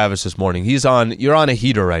coming at Travis this morning. You're on a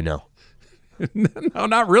heater right now. No,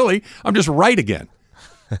 not really. I'm just right again.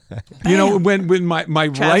 You know, when my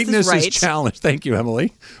rightness is challenged. Thank you,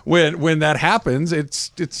 Emily. When that happens,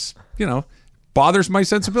 it's bothers my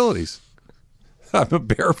sensibilities. I'm a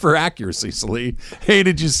bear for accuracy, Slee. Hey,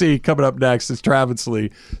 did you see? Coming up next is Travis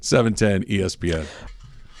Slee, 710 ESPN.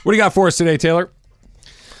 What do you got for us today, Taylor?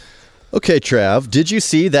 Okay, Trav, did you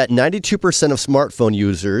see that 92% of smartphone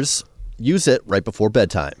users use it right before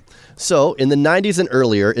bedtime? So, in the 90s and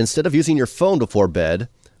earlier, instead of using your phone before bed,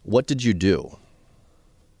 what did you do?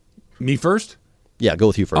 Me first? Yeah, go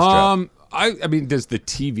with you first, Trav. I mean, does the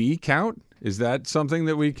TV count? Is that something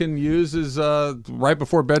that we can use as right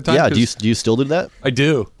before bedtime? Yeah, do you still do that? I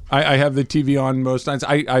do. I have the TV on most nights.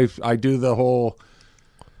 I do the whole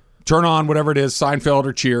turn on whatever it is, Seinfeld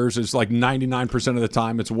or Cheers. It's like 99% of the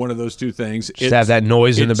time. It's one of those two things. Just have that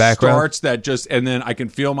noise in the background. Starts that and then I can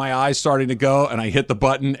feel my eyes starting to go, and I hit the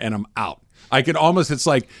button, and I'm out. I can almost, it's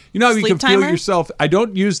like, you Sleep can timer? feel yourself. I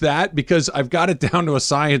don't use that because I've got it down to a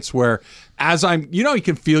science where as you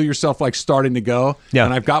can feel yourself like starting to go. Yeah.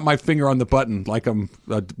 And I've got my finger on the button like I'm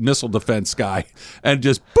a missile defense guy and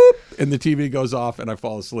just boop, and the TV goes off and I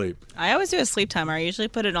fall asleep. I always do a sleep timer. I usually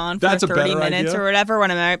put it on for That's a 30 better minutes idea. or whatever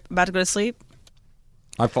when I'm about to go to sleep.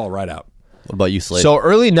 I fall right out. What about you, Slade? So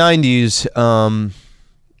early 90s,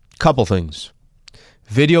 couple things.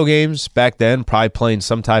 Video games back then, probably playing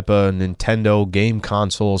some type of Nintendo game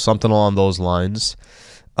console, something along those lines.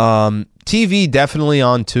 TV definitely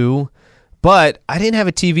on too, but I didn't have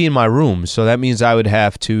a TV in my room, so that means I would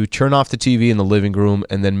have to turn off the TV in the living room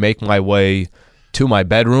and then make my way to my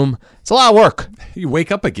bedroom. It's a lot of work. You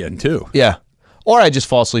wake up again too. Yeah. Or I just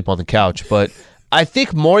fall asleep on the couch. But I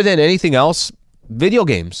think more than anything else, video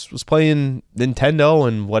games. Was playing Nintendo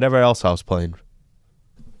and whatever else I was playing.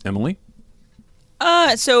 Emily?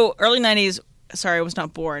 So early 90s, sorry, I was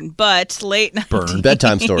not born, but late 90s. Burn.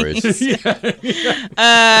 Bedtime stories. Or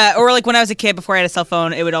like when I was a kid, before I had a cell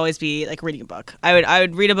phone, it would always be like reading a book. I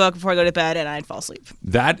would read a book before I go to bed, and I'd fall asleep.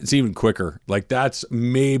 That's even quicker. Like that's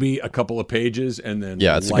maybe a couple of pages and then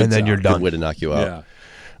Yeah, it's a lights good, then you're out. done. good way to knock you out. Yeah.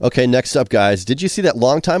 Okay, next up, guys. Did you see that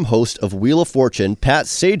longtime host of Wheel of Fortune, Pat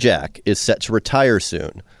Sajak, is set to retire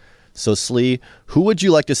soon? So, Slee, who would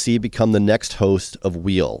you like to see become the next host of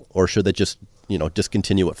Wheel? Or should they just,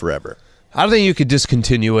 discontinue it forever? I don't think you could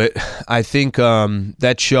discontinue it. I think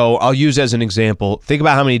that show, I'll use as an example. Think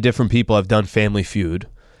about how many different people have done Family Feud.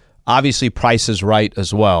 Obviously, Price is Right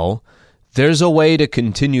as well. There's a way to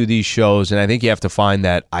continue these shows, and I think you have to find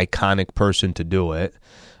that iconic person to do it.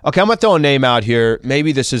 Okay, I'm going to throw a name out here.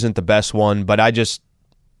 Maybe this isn't the best one, but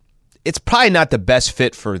it's probably not the best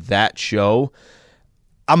fit for that show.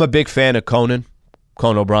 I'm a big fan of Conan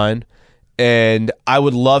O'Brien, and I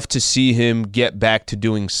would love to see him get back to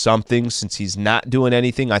doing something since he's not doing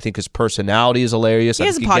anything. I think his personality is hilarious. He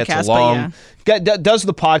has a I think podcast, gets along. but Does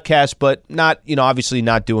the podcast, but not, obviously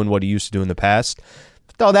not doing what he used to do in the past.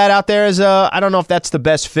 Throw that out there as I don't know if that's the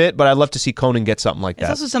best fit, but I'd love to see Conan get something like It's that.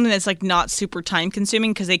 also something that's like not super time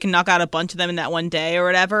consuming because they can knock out a bunch of them in that one day or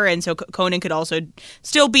whatever, and so Conan could also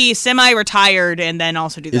still be semi-retired and then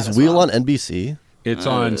also do that. Is as Wheel well. on NBC? It's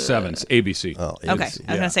on Sevens, ABC. Oh, Okay, ABC.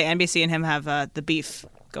 I was gonna say NBC and him have the beef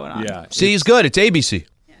going on. Yeah. See, he's good. It's ABC.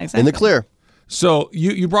 Exactly. In the clear. So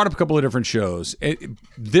you brought up a couple of different shows.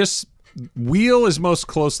 This Wheel is most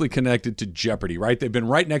closely connected to Jeopardy, right? They've been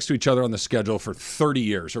right next to each other on the schedule for 30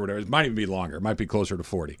 years or whatever. It might even be longer. It might be closer to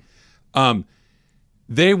 40. When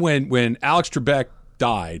Alex Trebek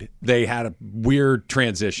died, they had a weird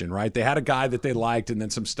transition, right? They had a guy that they liked, and then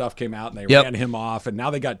some stuff came out, and they ran him off, and now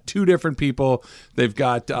they got two different people. They've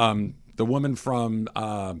got the woman from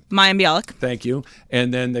Mayim Bialik. Thank you.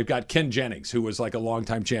 And then they've got Ken Jennings, who was like a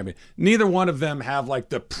longtime champion. Neither one of them have like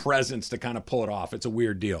the presence to kind of pull it off. It's a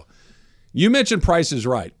weird deal. You mentioned Price is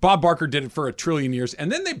Right. Bob Barker did it for a trillion years, and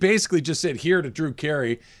then they basically just said here to Drew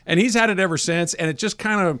Carey, and he's had it ever since, and it just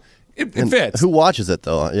kind of it fits. Who watches it,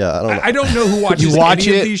 though? Yeah, I don't know. I don't know who watches You watch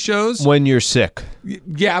any it of these shows. when you're sick.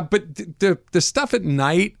 Yeah, but the stuff at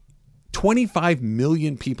night, 25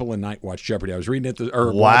 million people a night watch Jeopardy. I was reading it,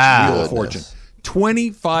 Wow. watch Wheel of Fortune.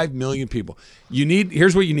 25 million people.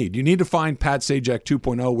 Here's what you need. You need to find Pat Sajak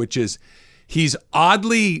 2.0, which is he's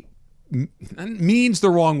oddly means the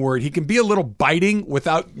wrong word. He can be a little biting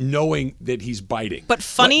without knowing that he's biting. But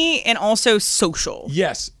funny and also social.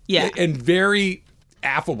 Yes. Yeah. And very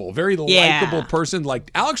affable, very likable person. Like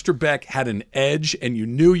Alex Trebek had an edge, and you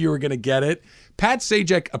knew you were going to get it. Pat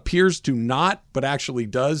Sajak appears to not, but actually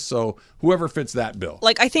does. So whoever fits that bill.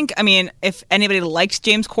 Like, I think, if anybody likes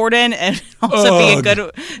James Corden, and also be a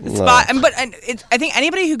good spot. I think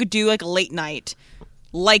anybody who could do like a late night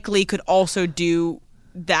likely could also do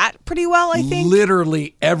that pretty well, I think.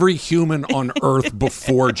 Literally every human on earth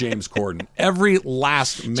before James Corden. Every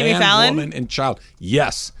last man, woman, and child.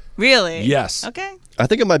 Yes. Really? Yes. Okay. I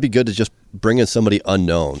think it might be good to just bring in somebody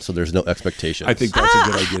unknown so there's no expectations. I think that's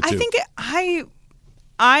a good idea, too. I think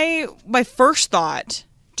my first thought,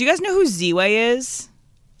 do you guys know who Z-Way is?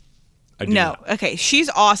 I do No. not. Okay. She's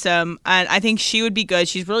awesome, and I think she would be good.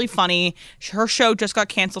 She's really funny. Her show just got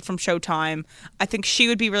canceled from Showtime. I think she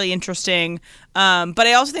would be really interesting. But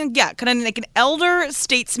I also think, kind of like an elder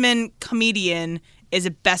statesman comedian is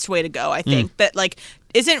the best way to go, I think. That, like,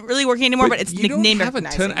 isn't really working anymore, but it's name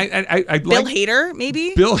recognizing. I Bill like Hader,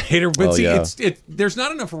 maybe? Bill Hader, but yeah. there's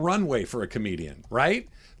not enough runway for a comedian, right?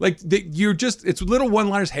 Like it's little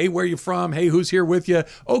one-liners. Hey, where are you from? Hey, who's here with you?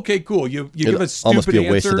 Okay, cool. You give a stupid almost be a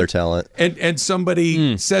answer, waste of their talent. and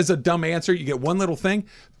somebody says a dumb answer. You get one little thing.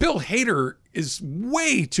 Bill Hader is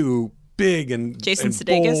way too big and Jason and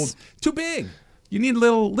Sudeikis? bold. Too big. You need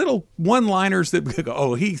little one-liners that go,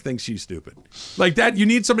 oh, he thinks she's stupid. Like that. You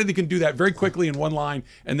need somebody that can do that very quickly in one line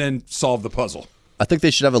and then solve the puzzle. I think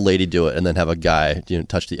they should have a lady do it and then have a guy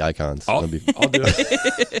touch the icons. I'll do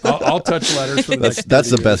it. I'll touch letters for the next.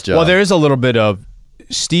 That's the best job. Well, there is a little bit of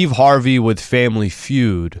Steve Harvey with Family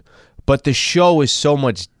Feud, but the show is so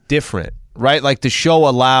much different, right? Like the show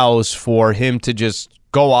allows for him to just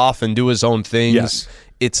go off and do his own things. Yes.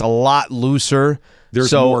 It's a lot looser.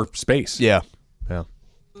 There's more space. Yeah.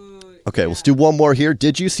 Okay, let's do one more here.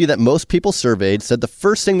 Did you see that most people surveyed said the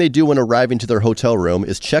first thing they do when arriving to their hotel room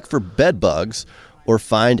is check for bed bugs or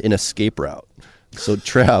find an escape route? So,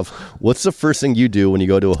 Trav, what's the first thing you do when you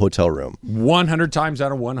go to a hotel room? 100 times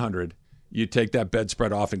out of 100, you take that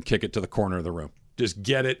bedspread off and kick it to the corner of the room. Just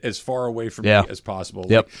get it as far away from me as possible.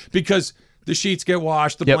 Yep. Because the sheets get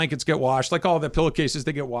washed, the blankets get washed, like all the pillowcases,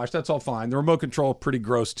 they get washed. That's all fine. The remote control, pretty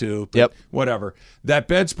gross too. But whatever. That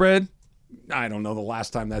bedspread, I don't know the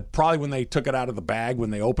last time probably when they took it out of the bag,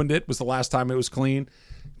 when they opened it, was the last time it was clean.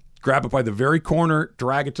 Grab it by the very corner,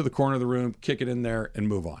 drag it to the corner of the room, kick it in there, and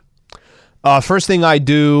move on. First thing I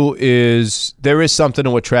do is there is something to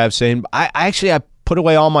what Trav's saying. I put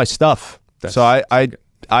away all my stuff. So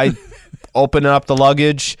I open up the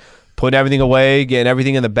luggage, put everything away, get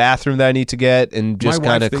everything in the bathroom that I need to get, and just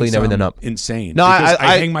kind of clean everything up. Insane. No,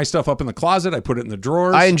 I hang my stuff up in the closet. I put it in the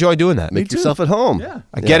drawers. I enjoy doing that. Make yourself at home. Yeah.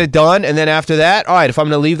 I get it done, and then after that, all right, if I'm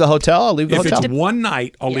going to leave the hotel, I'll leave the hotel. If it's one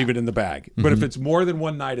night, I'll leave it in the bag. But if it's more than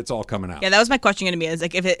one night, it's all coming out. Yeah, that was my question going to be. Is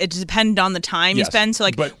like if it depends on the time you spend. So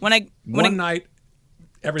like one night,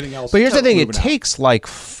 everything else. But here's the thing: it moving takes like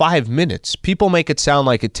 5 minutes. People make it sound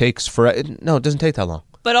like it takes forever. No, it doesn't take that long.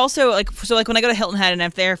 But also, like when I go to Hilton Head and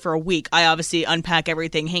I'm there for a week, I obviously unpack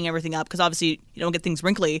everything, hang everything up, because obviously you don't get things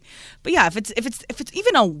wrinkly. But yeah, if it's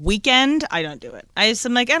even a weekend, I don't do it.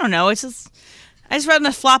 I'm like, I don't know. I just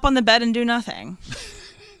rather flop on the bed and do nothing.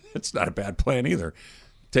 It's not a bad plan either.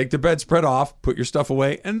 Take the bedspread off, put your stuff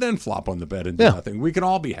away, and then flop on the bed and do nothing. We can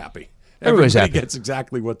all be happy. Everybody's Everybody happy. gets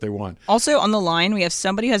exactly what they want. Also, on the line, we have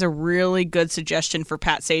somebody who has a really good suggestion for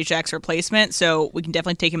Pat Sajak's replacement, so we can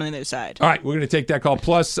definitely take him on the other side. All right, we're going to take that call.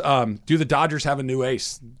 Plus, do the Dodgers have a new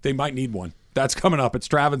ace? They might need one. That's coming up. It's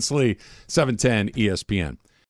Travis Lee, 710 ESPN.